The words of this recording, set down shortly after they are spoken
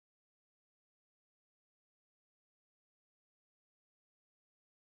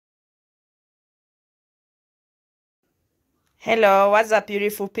Hello, what's up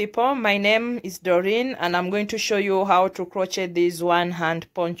beautiful people? My name is Doreen and I'm going to show you how to crochet this one hand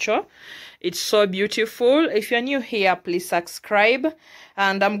poncho. It's so beautiful. If you're new here, please subscribe,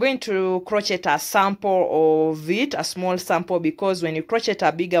 and I'm going to crochet a sample of it, a small sample, because when you crochet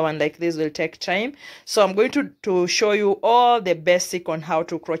a bigger one like this will take time. So I'm going to show you all the basic on how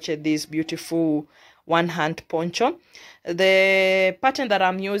to crochet this beautiful one hand poncho. The pattern that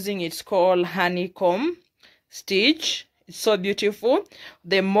I'm using is called honeycomb stitch. It's so beautiful.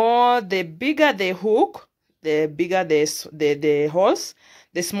 The bigger the hook, the bigger the holes.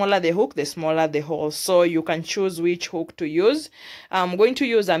 The smaller the hook, the smaller the holes. So you can choose which hook to use. I'm going to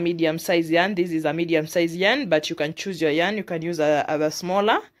use a medium size yarn. This is a medium size yarn, but you can choose your yarn. You can use a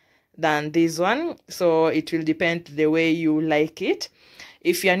smaller than this one. So it will depend the way you like it.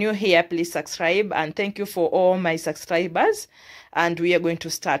 If you're new here, please subscribe, and thank you for all my subscribers. And we are going to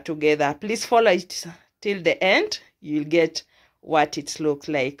start together. Please follow it till the end. You'll get what it looks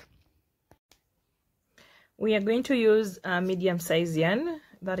like. We are going to use a medium size yarn,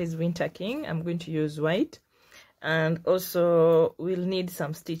 that is Winter King. I'm going to use white, and also we'll need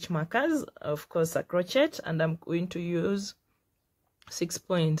some stitch markers, of course a crochet, and I'm going to use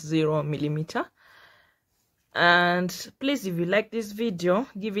 6.0 millimeter. And please, if you like this video,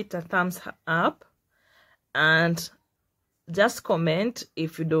 give it a thumbs up, and just comment.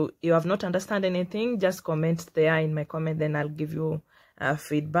 If you have not understand anything, just comment there in my comment, then I'll give you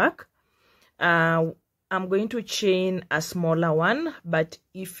feedback. I'm going to chain a smaller one, but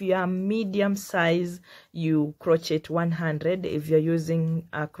if you are medium size, you crochet 100. If you're using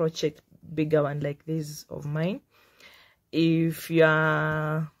a crochet bigger one like this of mine, if you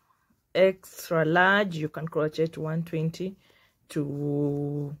are extra large, you can crochet 120 to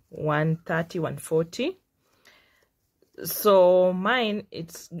 130, 140. So mine,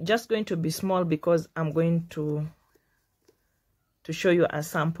 it's just going to be small because I'm going to show you a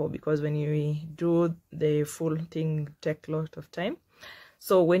sample, because when you do the full thing take a lot of time.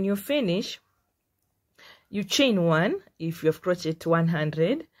 So when you finish, you chain one. If you've crocheted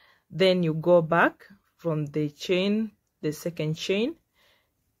 100, then you go back from the chain, the second chain,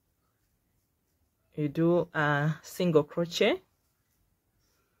 you do a single crochet,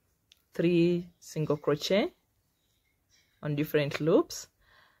 3 single crochet on different loops.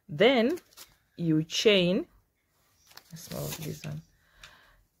 Then you chain,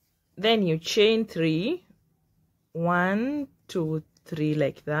 then you chain 3, 1 2 3,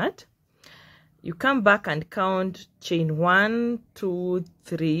 like that. You come back and count, chain 1 2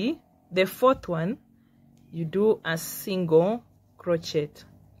 3. The fourth one, you do a single crochet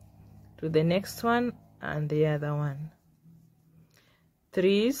to the next one and the other one,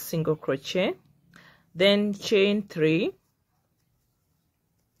 3 single crochet, then chain 3,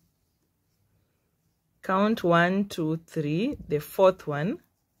 count 1 2 3. The fourth one,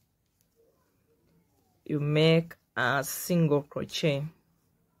 you make a single crochet.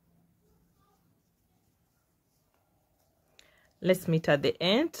 Let's meet at the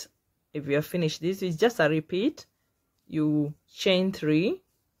end. If you have finished this, it's just a repeat. You chain 3,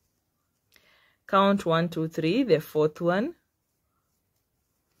 count 1 2 3. The fourth one,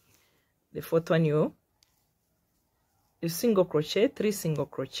 you single crochet, 3 single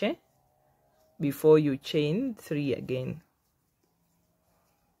crochet before you chain 3 again.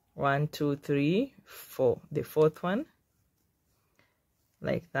 1 2 3 4. The fourth one,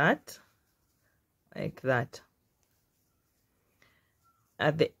 like that, like that.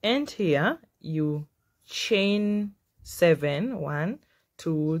 At the end here, you chain 7, 1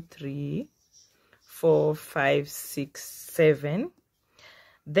 2 3 4 5 6 7.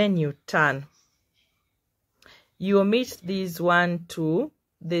 Then you turn. You omit these 1 2.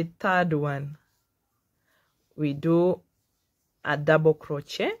 The third one, we do a double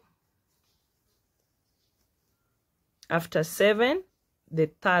crochet. After 7, the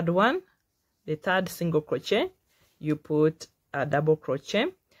third one, the third single crochet, you put a double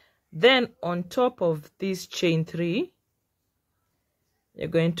crochet. Then on top of this chain 3, you're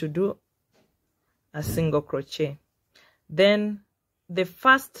going to do a single crochet. Then the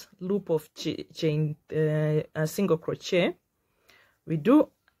first loop of a single crochet, we do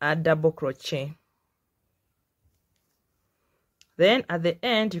a double crochet. Then at the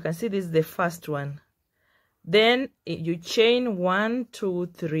end, you can see this is the first one. Then you chain 1 2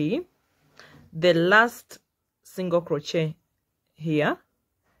 3. The last single crochet here,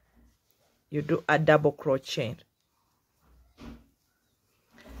 you do a double crochet.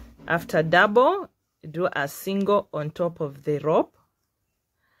 After double, you do a single on top of the rope.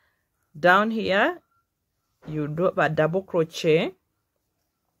 Down here, you do a double crochet.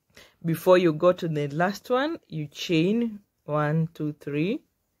 Before you go to the last one, you chain 1 2 3,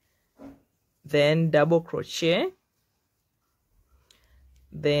 then double crochet,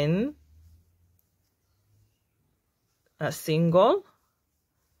 then a single,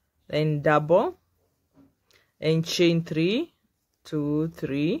 then double, and chain 3 2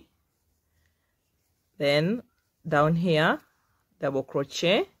 3, then down here double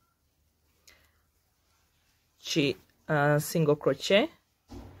crochet, single crochet,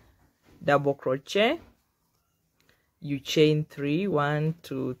 double crochet, you chain 3 1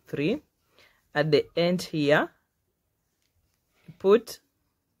 2 3. At the end here you put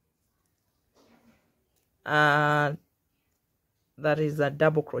that is a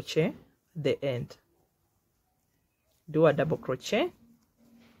double crochet at the end. Do a double crochet,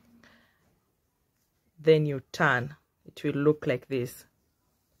 then you turn. It will look like this.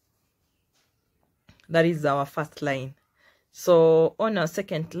 That is our first line. So on our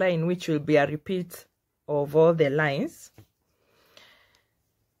second line, which will be a repeat of all the lines,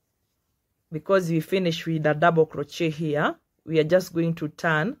 because we finish with a double crochet here, we are just going to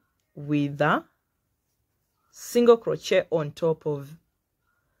turn with a single crochet on top of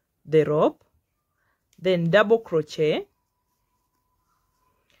the rope, then double crochet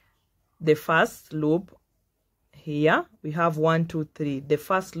the first loop here. We have 1 2 3. The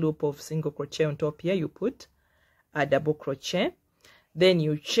first loop of single crochet on top here, you put a double crochet, then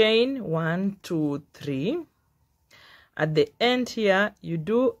you chain 1 2 3. At the end here you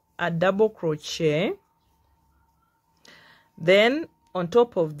do a double crochet, then on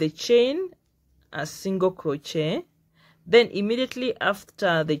top of the chain a single crochet, then immediately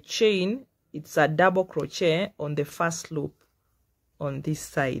after the chain it's a double crochet on the first loop on this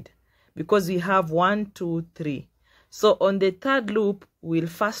side, because we have 1 2 3. So on the third loop we'll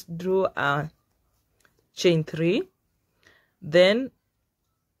first do a chain 3, then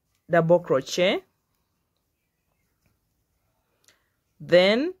double crochet,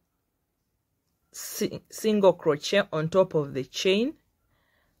 then single crochet on top of the chain,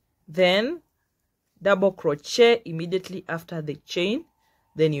 then double crochet immediately after the chain,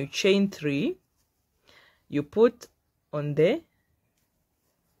 then you chain 3, you put on the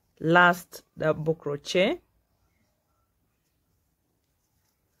last double crochet,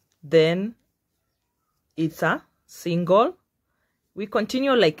 then it's a single. We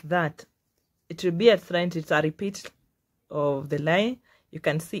continue like that. It will be a thread, it's a repeat of the line. You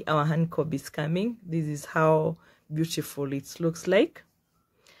can see our hand cob is coming. This is how beautiful it looks like.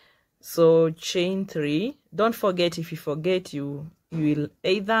 So chain 3. Don't forget, if you forget, you will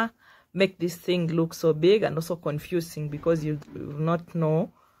either make this thing look so big and also confusing, because you will not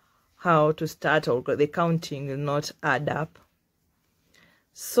know how to start, or the counting will not add up.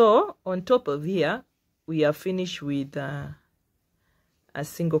 So on top of here we are finished with a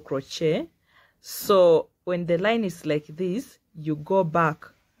single crochet. So when the line is like this, you go back,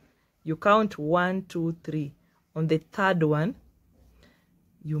 you count 1 2 3. On the third one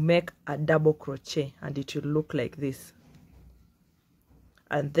you make a double crochet and it will look like this,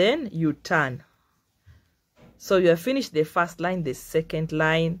 and then you turn. So you have finished the first line, the second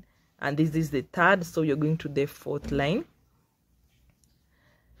line, and this is the third, so you're going to the fourth line.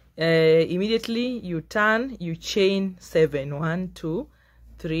 Immediately you turn, you chain 7 1 2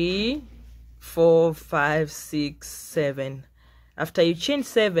 3 4 5 6 7. After you chain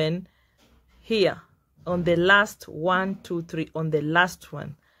 7 here on the last 1 2 3, on the last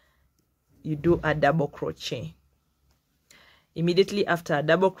one you do a double crochet. Immediately after a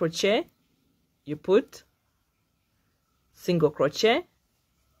double crochet you put single crochet,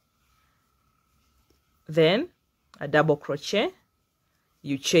 then a double crochet,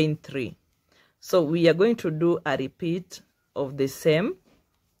 you chain 3. So we are going to do a repeat of the same.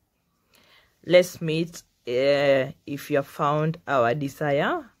 Let's meet if you have found our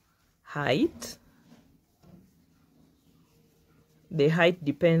desired height. The height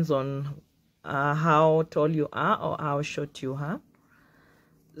depends on how tall you are or how short you are.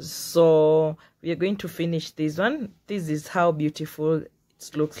 So we are going to finish this one. This is how beautiful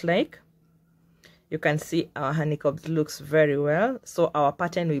it looks like. You can see our honeycomb looks very well. So our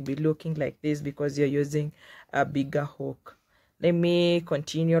pattern will be looking like this because you're using a bigger hook. Let me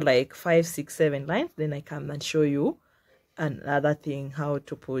continue like 5 6 7 lines, then I come and show you another thing, how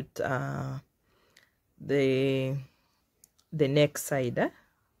to put the next side.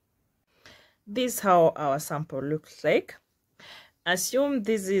 This is how our sample looks like. Assume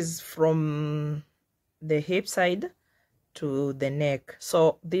this is from the hip side to the neck.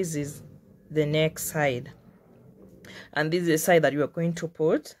 So this is the neck side, and this is the side that you are going to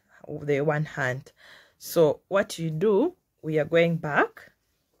put the one hand. So what you do, we are going back,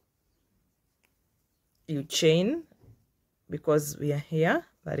 you chain because we are here,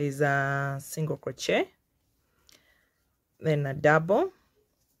 that is a single crochet, then a double,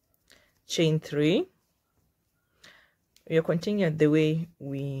 chain 3. We'll continue the way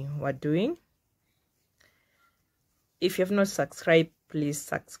we were doing. If you have not subscribed, please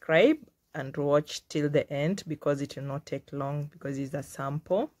subscribe and watch till the end, because it will not take long, because it's a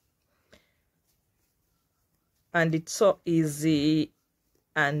sample and it's so easy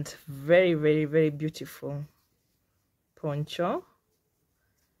and very, very, very beautiful poncho.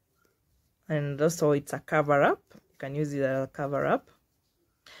 And also it's a cover up. You can use it as a cover up.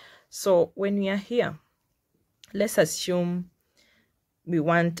 So when we are here, let's assume we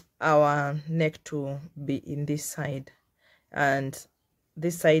want our neck to be in this side, and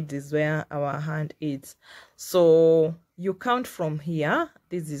this side is where our hand is. So you count from here.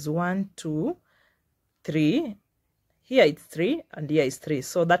 This is 1, 2, 3. Here it's 3 and here is 3.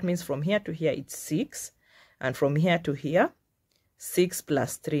 So that means from here to here it's 6, and from here to here 6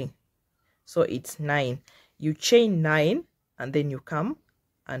 plus 3, so it's 9. You chain 9 and then you come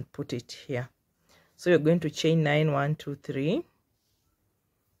and put it here. So you're going to chain 9, 1, 2, 3,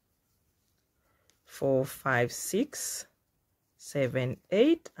 4, 5, 6, 7,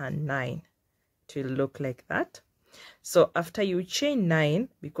 8, and 9. It will look like that. So after you chain 9,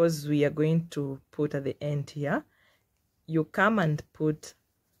 because we are going to put at the end here, you come and put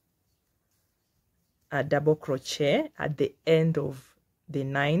a double crochet at the end of the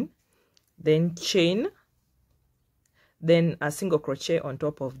 9, then chain, then a single crochet on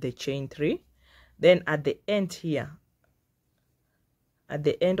top of the chain 3. Then at the end here, at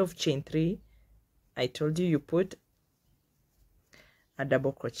the end of chain 3, I told you put a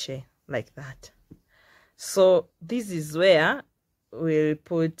double crochet like that. So this is where we'll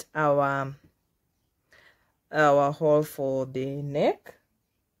put our hole for the neck.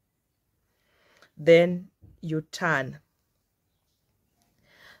 Then you turn.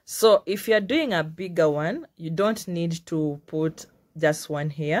 So if you're doing a bigger one, you don't need to put just one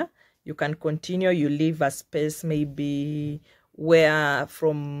here. You can continue. You leave a space maybe where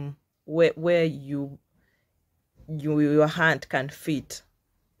from where your hand can fit.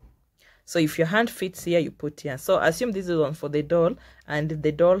 So if your hand fits here, you put here. So assume this is one for the doll, and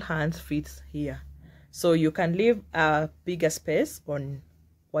the doll hand fits here. So you can leave a bigger space on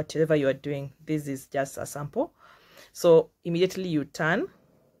whatever you are doing. This is just a sample. So immediately you turn,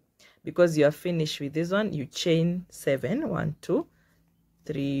 because you are finished with this one. You chain 7, 1, 2,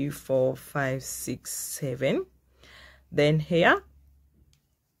 3, 4, 5, 6, 7. Then here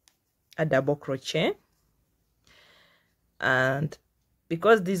a double crochet, and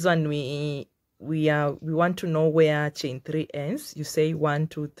because this one we want to know where chain 3 ends, you say 1,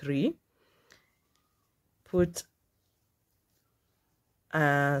 2, 3, put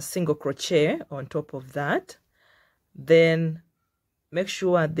a single crochet on top of that, then make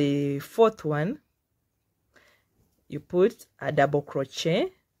sure the 4th one you put a double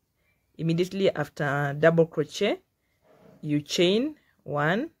crochet. Immediately after double crochet, you chain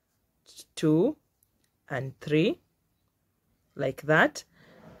 1, 2, and 3 like that.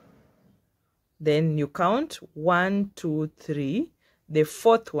 Then you count 1, 2, 3. The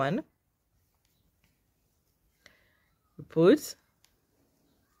 4th one you put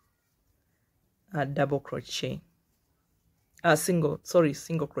a double crochet, single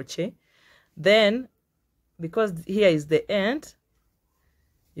crochet. Then because here is the end,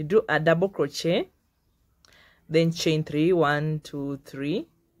 you do a double crochet, then chain 3, 1, 2, 3,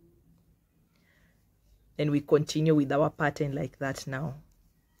 and we continue with our pattern like that. Now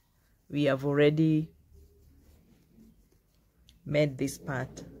we have already made this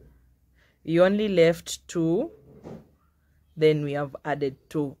part. We only left 2, then we have added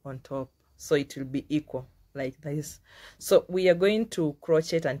 2 on top, so it will be equal like this. So we are going to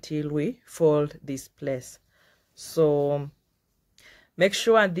crochet until we fold this place. So make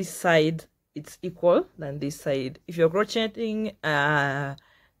sure this side it's equal than this side. If you're crocheting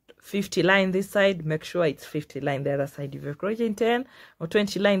 50 line this side, make sure it's 50 line the other side. If you're crocheting 10 or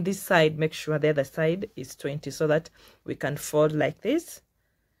 20 line this side, make sure the other side is 20, so that we can fold like this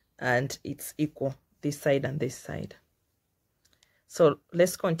and it's equal, this side and this side. So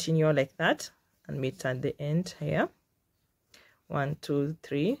let's continue like that and meet at the end here. 1, 2,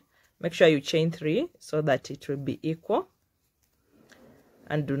 3. Make sure you chain 3 so that it will be equal.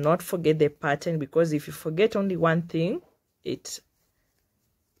 And do not forget the pattern, because if you forget only one thing, it's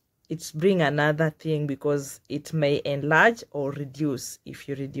bring another thing, because it may enlarge or reduce if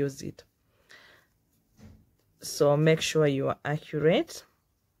you reduce it. So make sure you are accurate.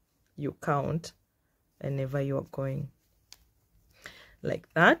 You count whenever you are going like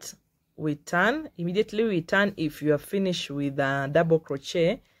that. we turn. Immediately we turn. If you are finished with a double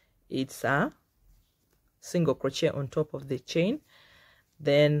crochet, it's a single crochet on top of the chain,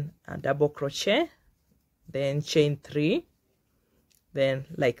 then a double crochet, then chain 3, then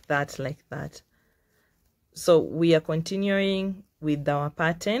like that. So we are continuing with our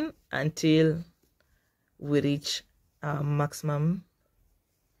pattern until we reach our maximum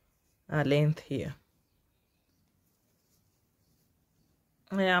length here.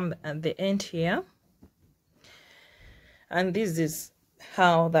 I am at the end here, and this is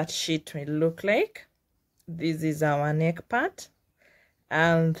how that sheet will look like. This is our neck part,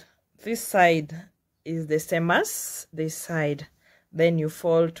 and this side is the same as this side. Then you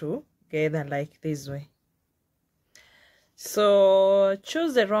fold together like this way. So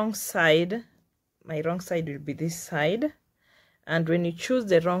choose the wrong side. My wrong side will be this side, and when you choose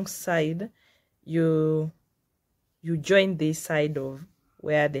the wrong side, you join this side of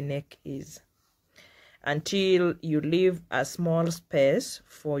where the neck is until you leave a small space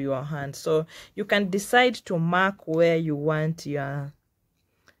for your hand. So you can decide to mark where you want your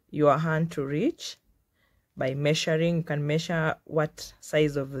hand to reach by measuring. You can measure what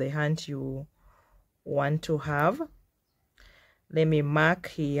size of the hand you want to have. Let me mark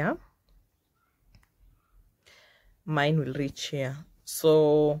here. Mine will reach here.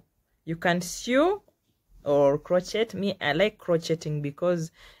 So you can sew or crochet. Me, I like crocheting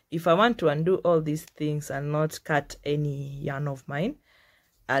because if I want to undo all these things and not cut any yarn of mine,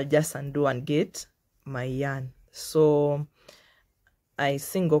 I'll just undo and get my yarn. So I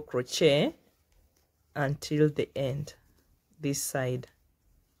single crochet until the end, this side.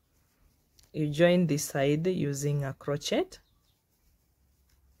 You join this side using a crochet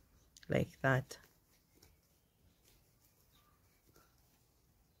like that.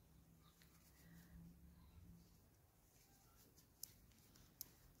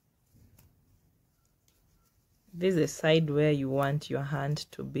 This is the side where you want your hand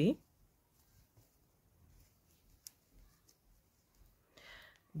to be.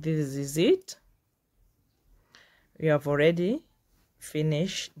 This is it. We have already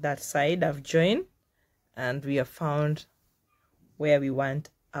finished that side. I've joined, and we have found where we want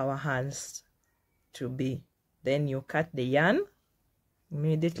our hands to be. Then you cut the yarn.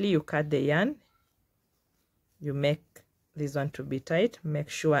 Immediately you cut the yarn. You make this one to be tight. Make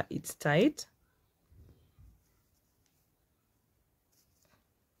sure it's tight.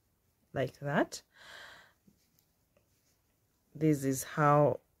 Like that. This is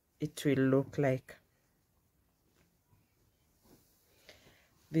how it will look like.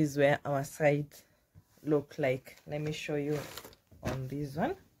 This is where our sides look like. Let me show you on this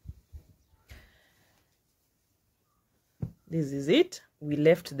one. This is it. We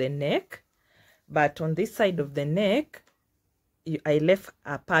left the neck, but on this side of the neck, I left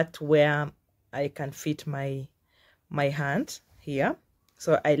a part where I can fit my hand here.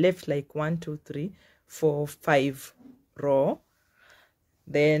 So I left like 1, 2, 3, 4, 5 row.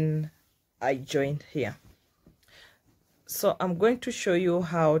 Then I joined here. So I'm going to show you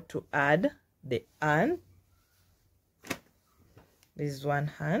how to add the yarn. This is one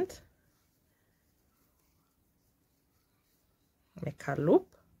hand. Make a loop.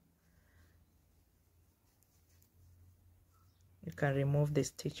 You can remove the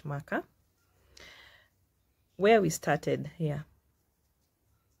stitch marker. Where we started here.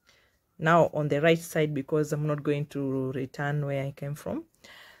 Now on the right side, because I'm not going to return where I came from,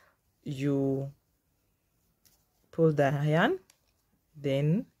 you pull the yarn,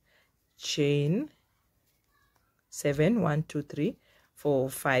 then chain 7, 1, 2, 3, 4,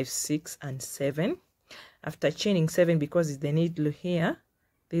 5, 6, and 7. After chaining 7, because it's the needle here,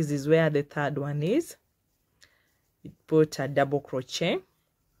 this is where the third one is. You put a double crochet.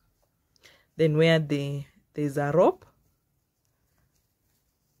 Then where there's a rope,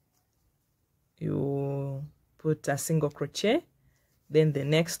 you put a single crochet. Then the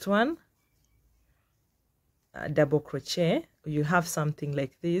next one, a double crochet. You have something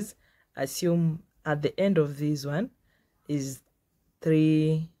like this. Assume at the end of this one is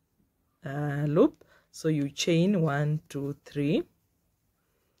 3 loop. So you chain 1, 2, 3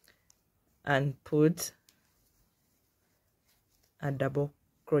 and put a double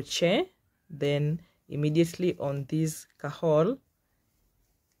crochet. Then immediately on this hole,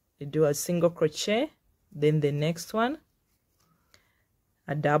 you do a single crochet, then the next one,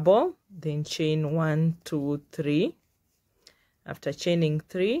 a double, then chain 1, 2, 3. After chaining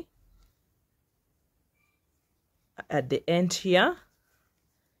 3, at the end here,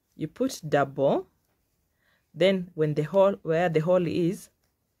 you put double. Then when the hole, where the hole is,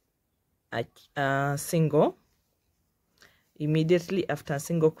 a single. Immediately after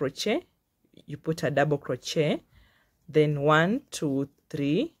single crochet, you put a double crochet, then 1 2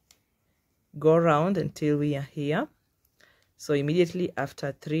 3, go around until we are here. So immediately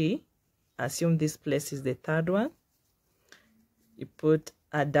after 3, assume this place is the third one, you put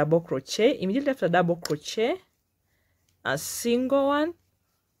a double crochet. Immediately after double crochet, a single one,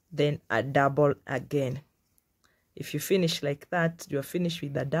 then a double again. If you finish like that, you're finished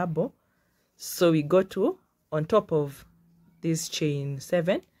with the double. So we go to, on top of this chain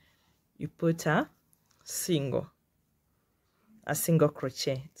 7, you put a single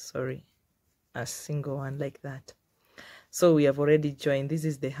crochet, sorry, a single one like that. So we have already joined. This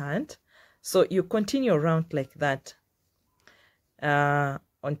is the hand. So you continue around like that.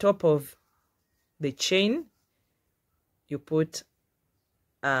 On top of the chain, you put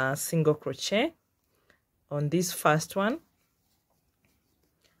a single crochet. On this first one,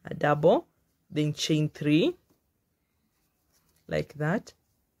 a double, then chain 3 like that.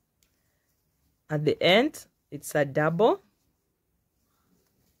 At the end, it's a double,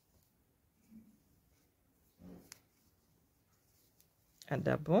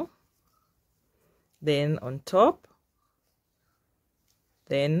 then on top,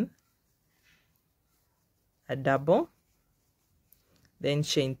 then a double, then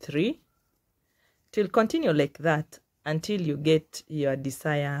chain 3. It will continue like that until you get your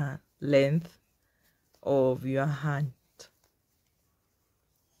desired length of your hand,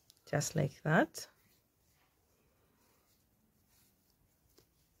 just like that.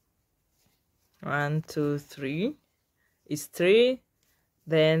 1 2 3 is 3,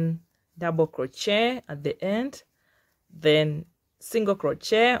 then double crochet at the end, then single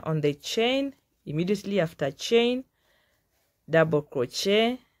crochet on the chain. Immediately after chain, double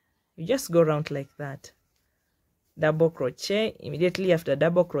crochet. You just go around like that, double crochet. Immediately after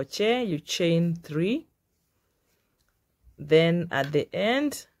double crochet, you chain 3, then at the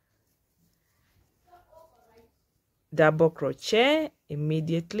end, double crochet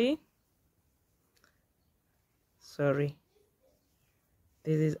immediately. Sorry,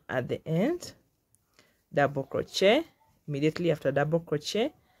 this is at the end, double crochet. Immediately after double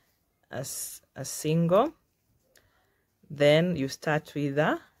crochet, as a single, then you start with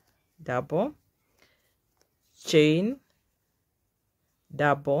a double, chain,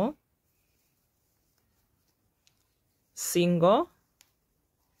 double, single,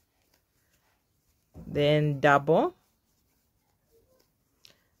 then double,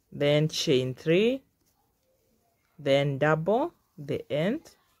 then chain 3, then double, the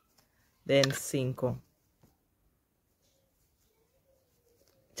end, then single,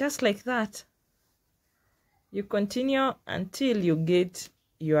 just like that. You continue until you get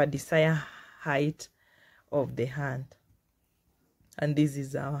your desired height of the hand, and this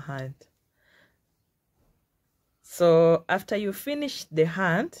is our hand. So after you finish the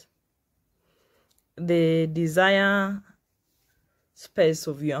hand, the desired space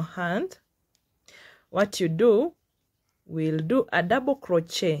of your hand, what you do, we'll do a double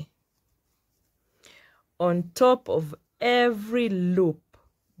crochet on top of every loop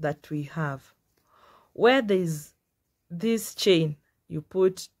that we have. Where there is this chain, you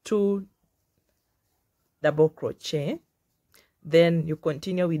put 2 double crochet, then you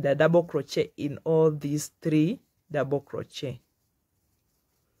continue with the double crochet in all these 3 double crochet.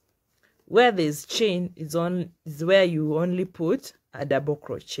 Where there is chain is where you only put a double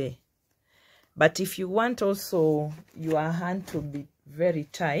crochet. But if you want also your hand to be very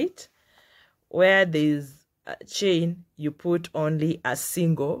tight, where there is a chain, you put only a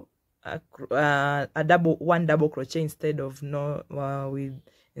single, one double crochet instead of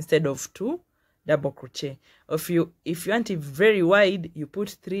 2 double crochet. If you want it very wide, you put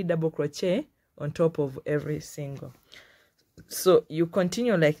 3 double crochet on top of every single. So you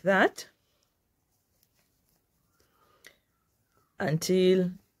continue like that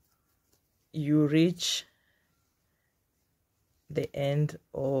until you reach the end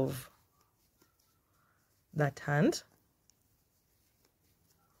of that hand.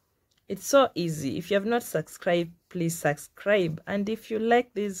 It's so easy. If you have not subscribed, please subscribe. And if you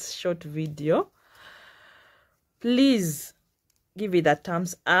like this short video, please give it a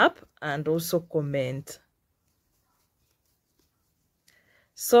thumbs up and also comment.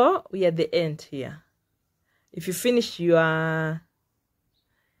 So we are at the end here. If you finish your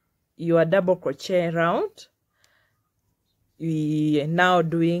double crochet round, we are now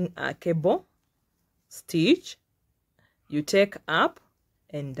doing a cable stitch. You take up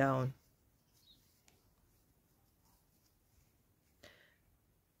and down.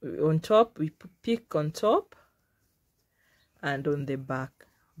 On top, we pick on top and on the back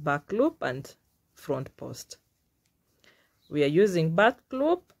loop and front post. We are using back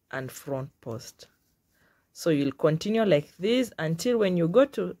loop and front post. So you'll continue like this until when you go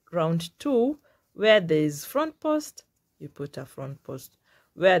to round 2, where there is front post, you put a front post.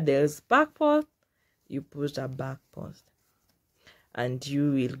 Where there is back post, you put a back post. And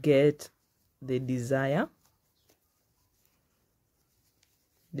you will get the desired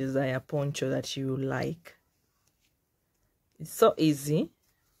poncho that you like. It's so easy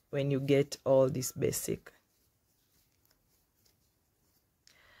when you get all this basic.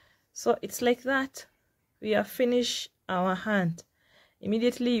 So it's like that. We have finished our hand.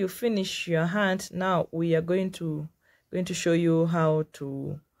 Immediately you finish your hand, now we are going to show you how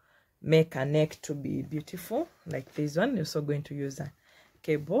to make a neck to be beautiful like this one. You're also going to use a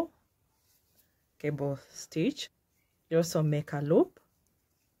cable stitch. You also make a loop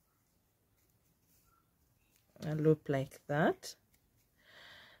like that.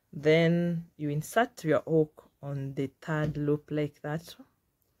 Then you insert your hook on the third loop like that.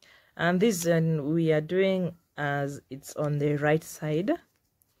 And this one we are doing as it's on the right side.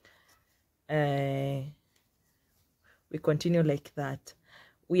 We continue like that.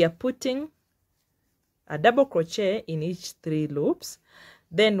 We are putting a double crochet in each 3 loops.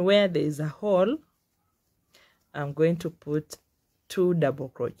 Then where there is a hole, I'm going to put 2 double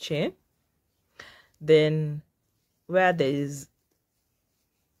crochet. Then where there is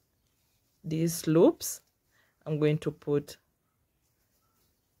these loops, I'm going to put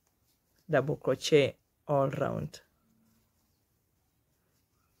double crochet all round.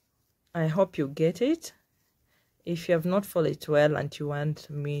 I hope you get it. If you have not followed it well and you want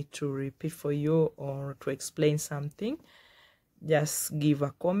me to repeat for you or to explain something, just give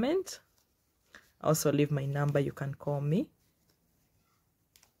a comment. Also leave my number, you can call me.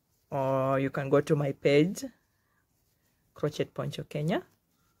 Or you can go to my page, Crochet Poncho Kenya,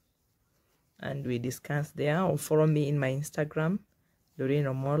 and we discuss there, or follow me in my Instagram, Doreen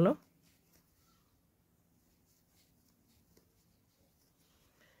Omolo.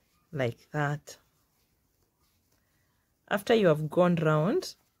 Like that. After you have gone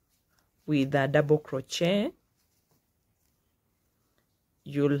round with a double crochet,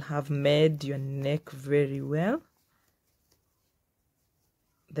 you'll have made your neck very well.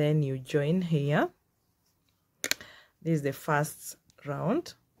 Then you join here. This is the first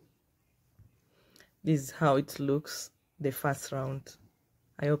round. This is how it looks, the first round.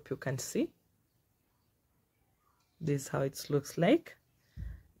 I hope you can see. This is how it looks like.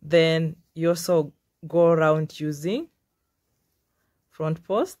 Then you also go around using front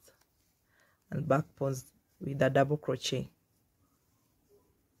post and back post with a double crochet,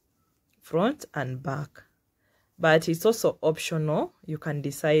 front and back. But it's also optional. You can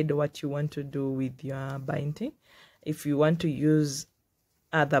decide what you want to do with your binding. If you want to use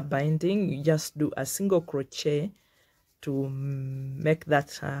other binding, you just do a single crochet to make that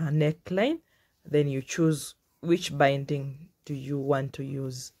neckline. Then you choose which binding do you want to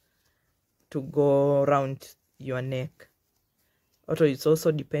use to go around your neck. Although it's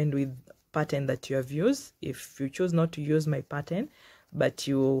also depend with pattern that you have used. If you choose not to use my pattern, but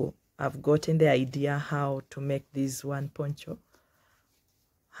you have gotten the idea how to make this one poncho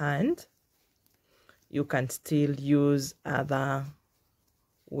hand, you can still use other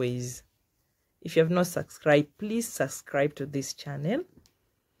ways. If you have not subscribed, please subscribe to this channel.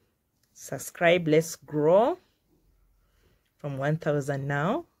 Subscribe. Let's grow from 1,000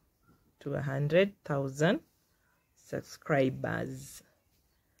 now to 100,000 subscribers.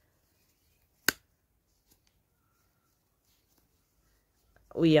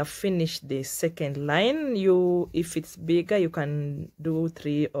 We have finished the second line. If it's bigger, you can do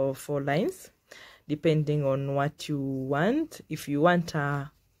 3 or 4 lines depending on what you want. If you want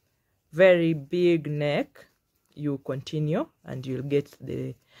a very big neck, you continue and you'll get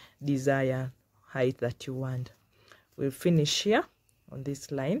the desired height that you want. We'll finish here on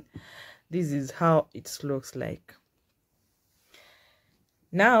this line. This is how it looks like.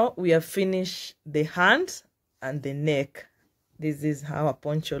 Now we have finished the hand and the neck. This is how a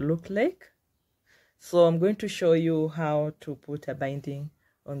poncho look like. So I'm going to show you how to put a binding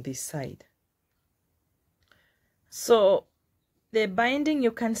on this side. So the binding,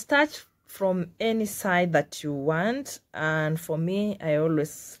 you can start from any side that you want, and for me, I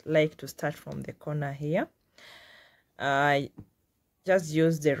always like to start from the corner here. I just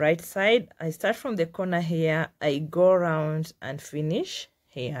use the right side. I start from the corner here, I go around and finish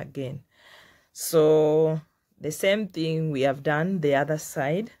here again. So the same thing we have done the other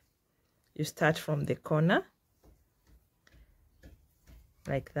side. You start from the corner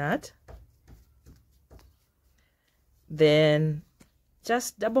like that, then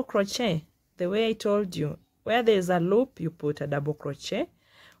just double crochet the way I told you. Where there is a loop, you put a double crochet.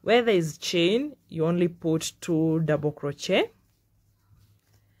 Where there is chain, you only put 2 double crochet.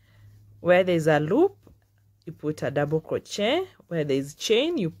 Where there is a loop, you put a double crochet. Where there is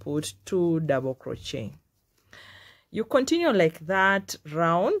chain, you put 2 double crochet. You continue like that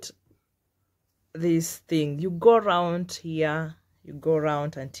round this thing. You go round here, you go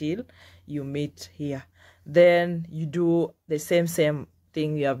round until you meet here. Then you do the same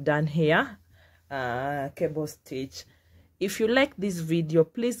thing you have done here, cable stitch. If you like this video,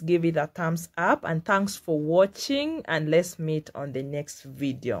 please give it a thumbs up, and thanks for watching, and let's meet on the next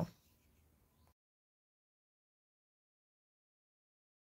video.